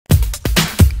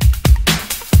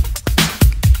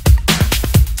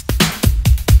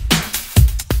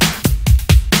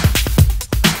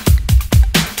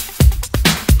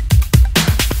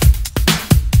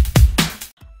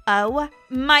Oh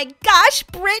my gosh,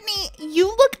 Brittany, you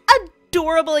look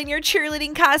adorable in your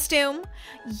cheerleading costume.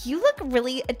 You look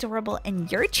really adorable in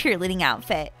your cheerleading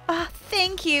outfit. Oh,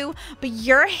 thank you. But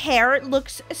your hair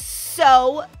looks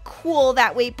so cool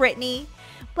that way, Brittany.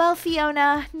 Well,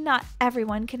 Fiona, not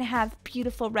everyone can have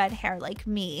beautiful red hair like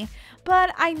me,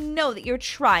 but I know that you're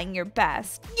trying your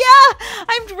best. Yeah,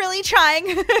 I'm really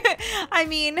trying. I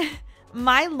mean,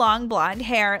 my long blonde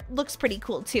hair looks pretty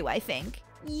cool too, I think.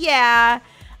 Yeah,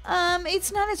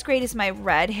 it's not as great as my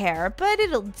red hair, but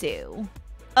it'll do.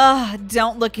 Ugh,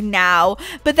 don't look now,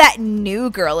 but that new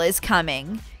girl is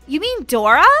coming. You mean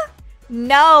Dora?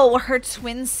 No, her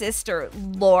twin sister,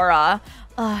 Laura.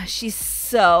 Ugh, she's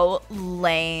so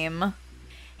lame.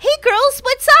 Hey girls,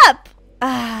 what's up?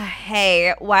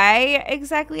 Hey, why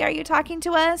exactly are you talking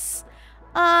to us?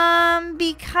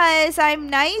 Because I'm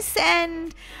nice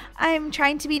and I'm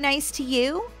trying to be nice to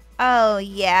you. Oh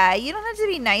yeah, you don't have to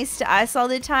be nice to us all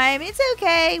the time. It's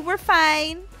okay, we're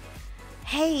fine.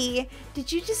 Hey,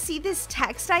 did you just see this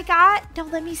text I got?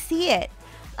 Don't let me see it.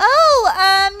 Oh,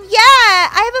 yeah,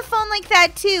 I have a phone like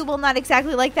that too. Well, not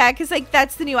exactly like that, because like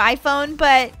that's the new iPhone,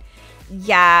 but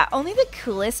yeah, only the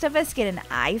coolest of us get an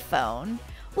iPhone.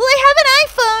 Well, I have an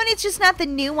iPhone, it's just not the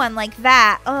new one like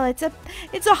that. Oh,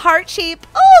 it's a heart shape.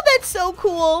 Oh, that's so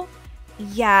cool.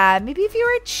 Yeah, maybe if you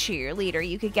were a cheerleader,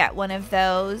 you could get one of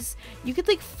those. You could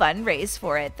like fundraise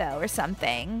for it though, or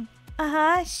something.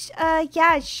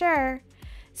 Yeah, sure.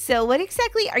 So what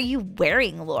exactly are you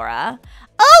wearing, Laura?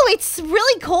 Oh, it's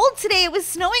really cold today. It was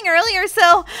snowing earlier,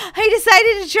 so I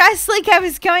decided to dress like I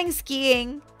was going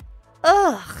skiing.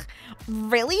 Ugh,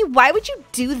 really? Why would you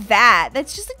do that?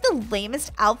 That's just like the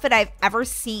lamest outfit I've ever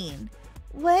seen.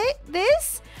 What?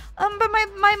 This? But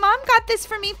my mom got this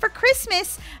for me for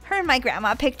Christmas. Her and my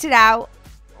grandma picked it out.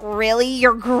 Really?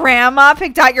 Your grandma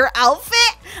picked out your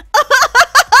outfit?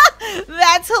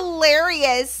 That's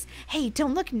hilarious. Hey,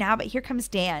 don't look now, but here comes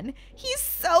Dan. He's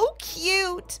so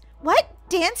cute. What?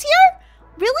 Dan's here?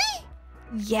 Really?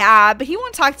 Yeah, but he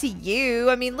won't talk to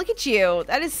you. I mean, look at you.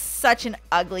 That is such an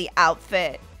ugly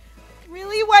outfit.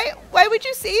 Really? Why would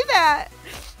you say that?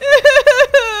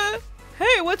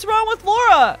 Hey, what's wrong with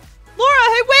Laura?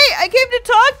 Laura, hey, wait, I came to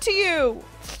talk to you.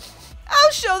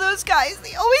 I'll show those guys.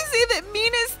 They always say the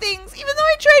meanest things, even though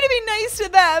I try to be nice to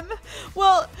them.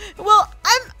 Well,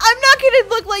 I'm not gonna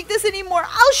look like this anymore.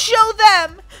 I'll show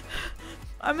them.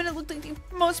 I'm gonna look like the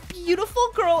most beautiful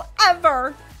girl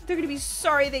ever. They're gonna be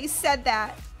sorry they said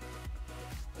that.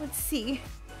 Let's see.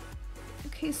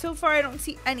 Okay, so far I don't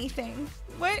see anything.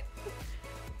 What?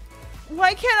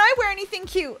 Why can't I wear anything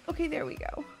cute? Okay, there we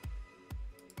go.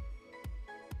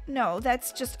 No,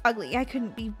 that's just ugly. I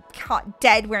couldn't be caught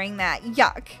dead wearing that.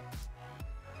 Yuck.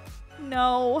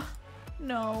 No.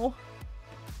 No.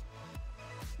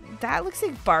 That looks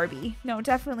like Barbie. No,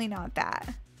 definitely not that.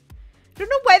 I don't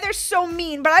know why they're so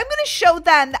mean, but I'm going to show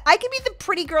them that I can be the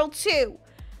pretty girl too.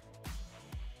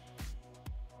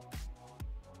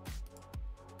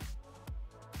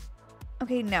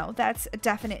 Okay, no, that's a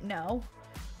definite no.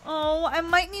 Oh, I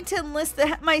might need to enlist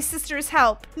my sister's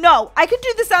help. No, I can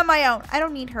do this on my own. I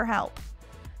don't need her help.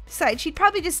 Besides, she'd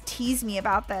probably just tease me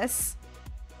about this.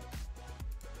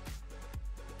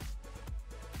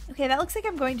 Okay, that looks like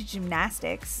I'm going to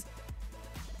gymnastics.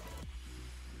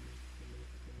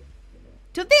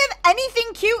 Don't they have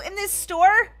anything cute in this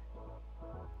store?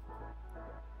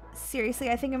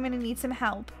 Seriously, I think I'm going to need some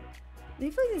help. They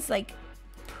have like this like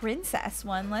princess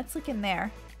one. Let's look in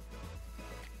there.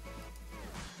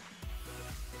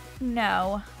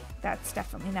 No, that's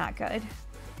definitely not good.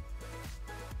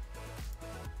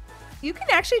 You can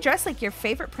actually dress like your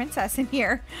favorite princess in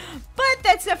here, but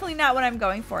that's definitely not what I'm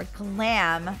going for.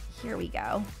 Glam. Here we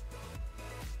go.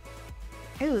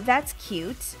 Ooh, that's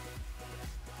cute.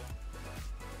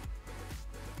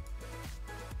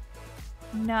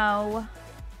 No.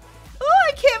 Oh,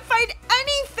 I can't find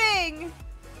anything.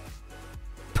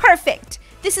 Perfect.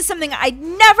 This is something I'd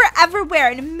never ever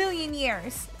wear in a million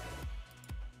years.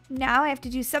 Now I have to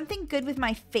do something good with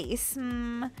my face.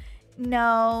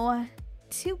 No.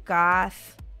 Too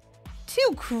goth.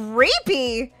 Too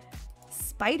creepy.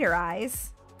 Spider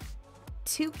eyes.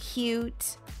 Too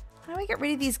cute. How do I get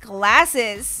rid of these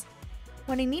glasses?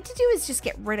 What I need to do is just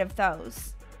get rid of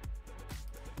those.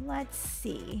 Let's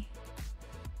see.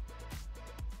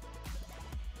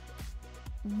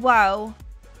 Whoa.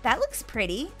 That looks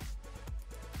pretty.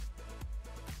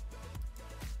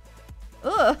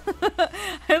 Ugh.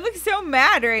 I look so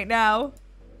mad right now.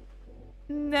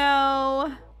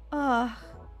 No. Ugh.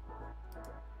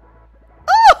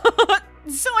 Oh!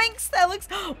 Zoinks! That looks...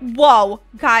 Whoa.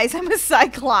 Guys, I'm a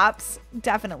cyclops.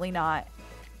 Definitely not.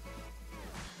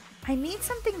 I need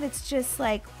something that's just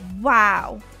like,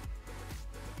 wow.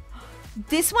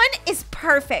 This one is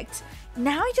perfect.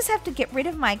 Now I just have to get rid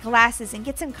of my glasses and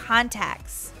get some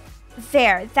contacts.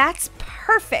 There, that's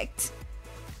perfect.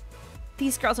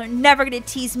 These girls are never going to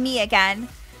tease me again.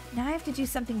 Now I have to do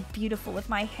something beautiful with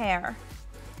my hair.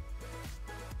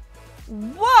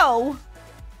 Whoa!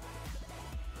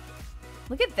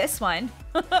 Look at this one.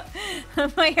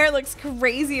 My hair looks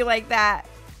crazy like that.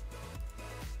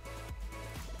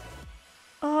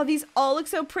 Oh, these all look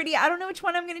so pretty. I don't know which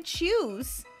one I'm going to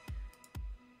choose.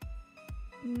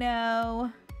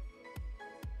 No.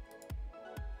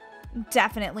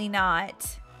 Definitely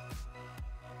not.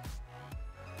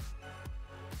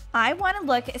 I want to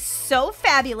look so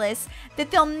fabulous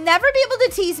that they'll never be able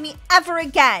to tease me ever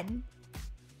again.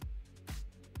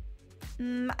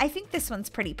 I think this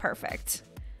one's pretty perfect.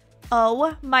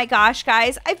 Oh my gosh,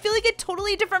 guys. I feel like a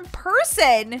totally different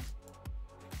person.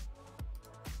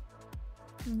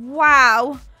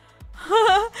 Wow.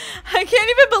 I can't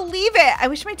even believe it. I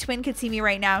wish my twin could see me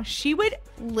right now. She would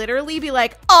literally be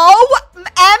like,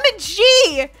 OMG.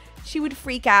 She would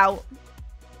freak out.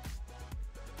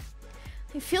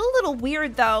 I feel a little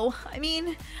weird though. I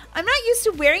mean, I'm not used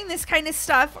to wearing this kind of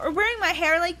stuff or wearing my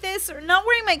hair like this or not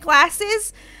wearing my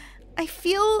glasses. I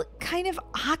feel kind of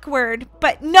awkward,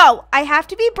 but no, I have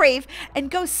to be brave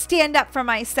and go stand up for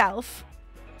myself.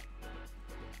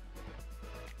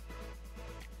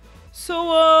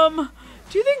 So,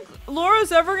 do you think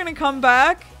Laura's ever gonna come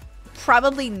back?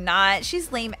 Probably not.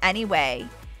 She's lame anyway.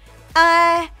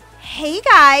 Hey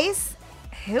guys.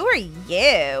 Who are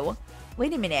you?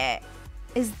 Wait a minute.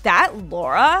 Is that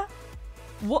Laura?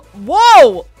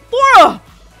 Whoa! Laura!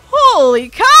 Holy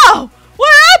cow!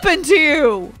 What happened to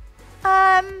you?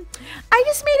 I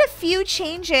just made a few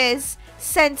changes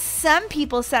since some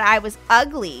people said I was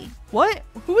ugly. What?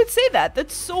 Who would say that?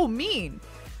 That's so mean.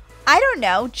 I don't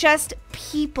know, just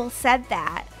people said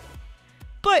that.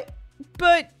 But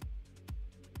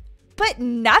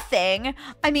nothing.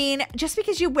 I mean, just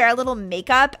because you wear a little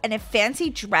makeup and a fancy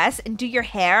dress and do your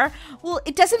hair, well,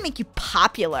 it doesn't make you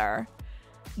popular.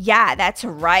 Yeah, that's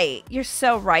right. You're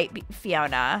so right,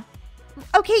 Fiona.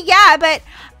 Okay, yeah, but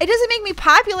it doesn't make me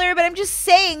popular, but I'm just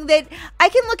saying that I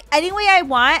can look any way I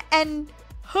want and...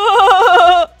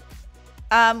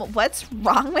 what's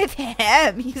wrong with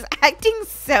him? He's acting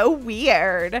so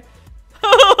weird.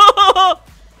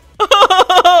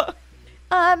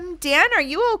 Dan, are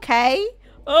you okay?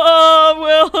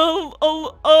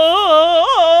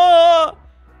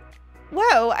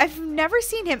 Whoa, I've never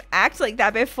seen him act like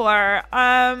that before.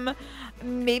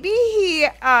 Maybe he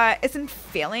isn't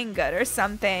feeling good or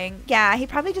something. Yeah, he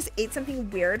probably just ate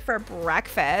something weird for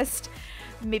breakfast.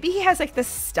 Maybe he has like the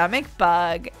stomach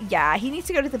bug. Yeah, he needs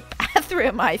to go to the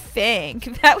bathroom, I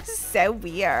think. That was so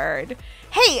weird.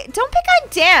 Hey, don't pick on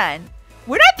Dan.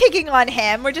 We're not picking on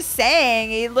him. We're just saying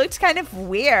he looked kind of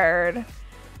weird.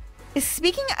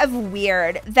 Speaking of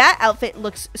weird, that outfit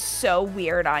looks so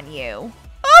weird on you.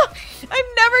 Oh, I'm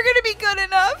never going to be good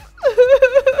enough.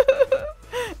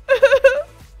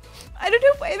 I don't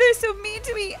know why they're so mean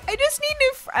to me. I just need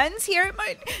new friends here at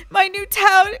my new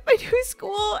town, my new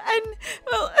school, and,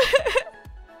 well...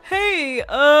 Hey,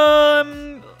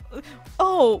 oh,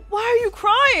 why are you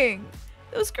crying?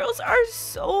 Those girls are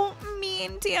so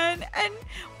mean, Dan, and,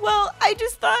 well, I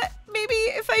just thought maybe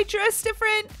if I dressed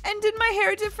different and did my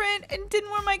hair different and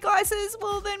didn't wear my glasses,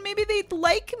 well, then maybe they'd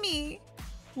like me.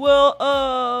 Well,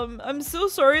 I'm so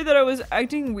sorry that I was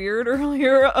acting weird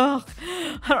earlier. Ugh,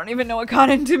 I don't even know what got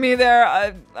into me there.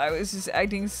 I was just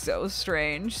acting so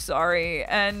strange. Sorry.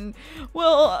 And,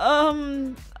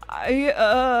 well,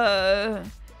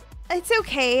 It's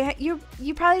okay. You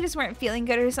probably just weren't feeling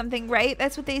good or something, right?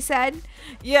 That's what they said?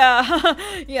 Yeah.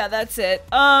 Yeah, that's it.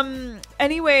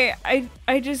 Anyway,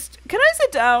 I just... Can I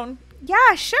sit down?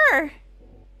 Yeah, sure.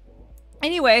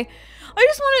 Anyway, I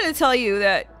just wanted to tell you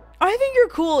that I think you're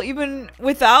cool even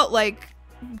without, like,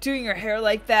 doing your hair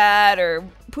like that or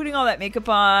putting all that makeup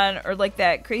on or, like,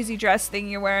 that crazy dress thing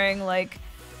you're wearing. Like,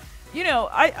 you know,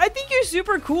 I think you're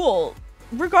super cool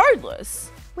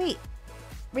regardless. Wait,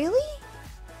 really?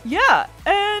 Yeah,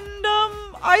 and,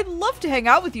 I'd love to hang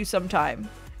out with you sometime,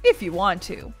 if you want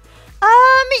to.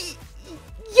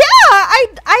 Yeah,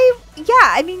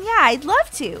 I'd love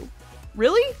to.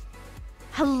 Really?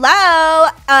 Hello,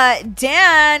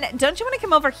 Dan, don't you want to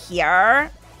come over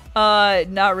here?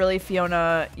 Not really,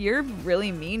 Fiona. You're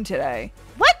really mean today.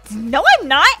 What? No, I'm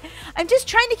not. I'm just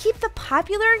trying to keep the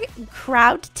popular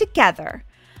crowd together.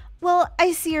 Well,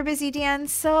 I see you're busy, Dan,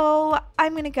 so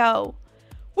I'm gonna go.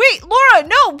 Wait, Laura,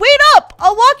 no, wait up!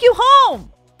 I'll walk you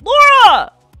home!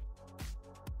 Laura!